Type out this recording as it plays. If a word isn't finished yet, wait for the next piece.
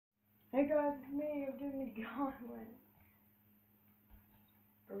Hey guys, it's me, I'm doing the gauntlet.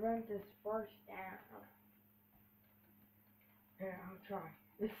 Prevent this first down. Here, I'm trying.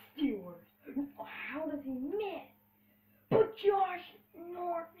 The Steelers. How does he miss? But Josh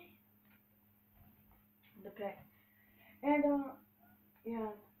Norman. The pick. And,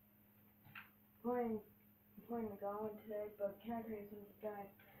 yeah. Playing the gauntlet today, but can I tell you something, guys?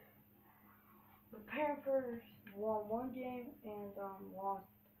 The Panthers won one game and, lost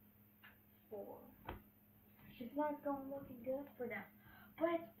 4. It's not going looking good for them.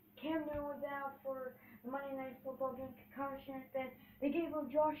 But Cam Newton was out for the Monday Night Football game concussion. Then they gave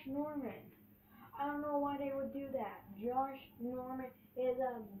up Josh Norman. I don't know why they would do that. Josh Norman is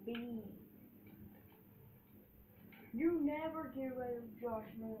a beast. You never get rid of Josh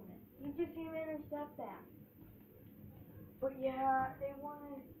Norman. You just even intercept that. But yeah, they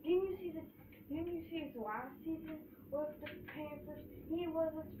wanted. Didn't you see his last season with the Panthers? He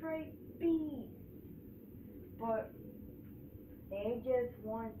was a straight beast. But they just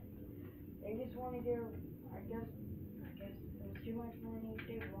want to get, I guess it was too much money.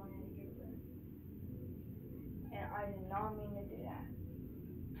 They wanted to get rid. And I did not mean to do that.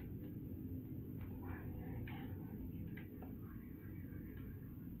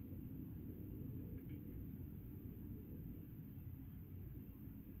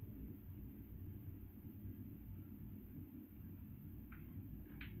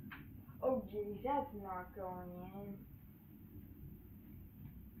 Oh geez, that's not going in.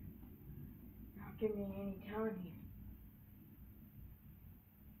 Not giving me any time here.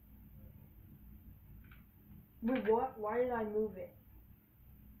 Wait, what? Why did I move it?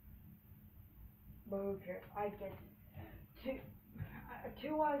 Okay, I get it.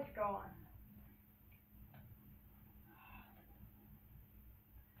 Two eyes gone.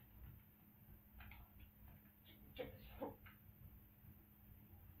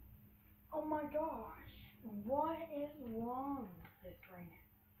 Oh my gosh, what is wrong with this right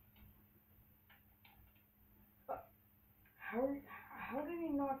now? How did he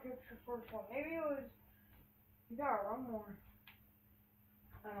not catch the first one? Maybe it was, you gotta run more.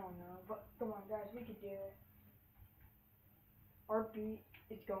 I don't know, but come on guys, we can do it. Our beat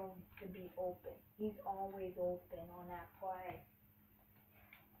is going to be open. He's always open on that play.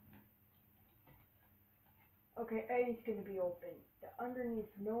 Okay, A is going to be open. The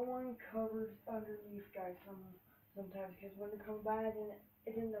underneath, no one covers underneath, guys, sometimes, because when they come by, then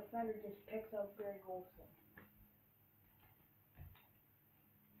the defender just picks up Greg Olsen.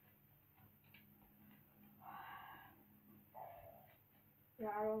 Yeah,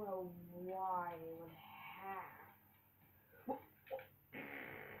 I don't know why they would have.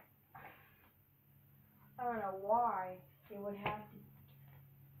 I don't know why they would have to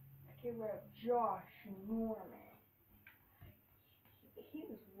get rid of Josh Norman. He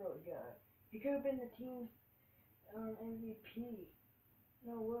was really good. He could have been the team's MVP.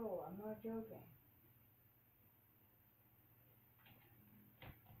 No, Will, I'm not joking.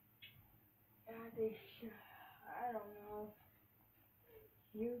 They should. I don't know.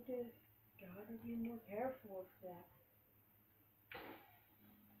 You just gotta be more careful with that.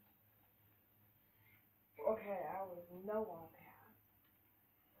 Okay, I was no on pass.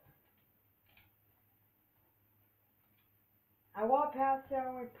 I walked past that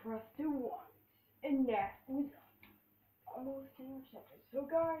and I pressed it once, and that was almost intercepted. So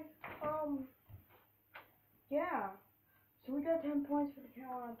guys, yeah. So we got 10 points for the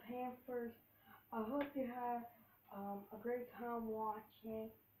Carolina Panthers. I hope you have a great time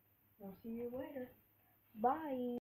watching. I'll see you later. Bye.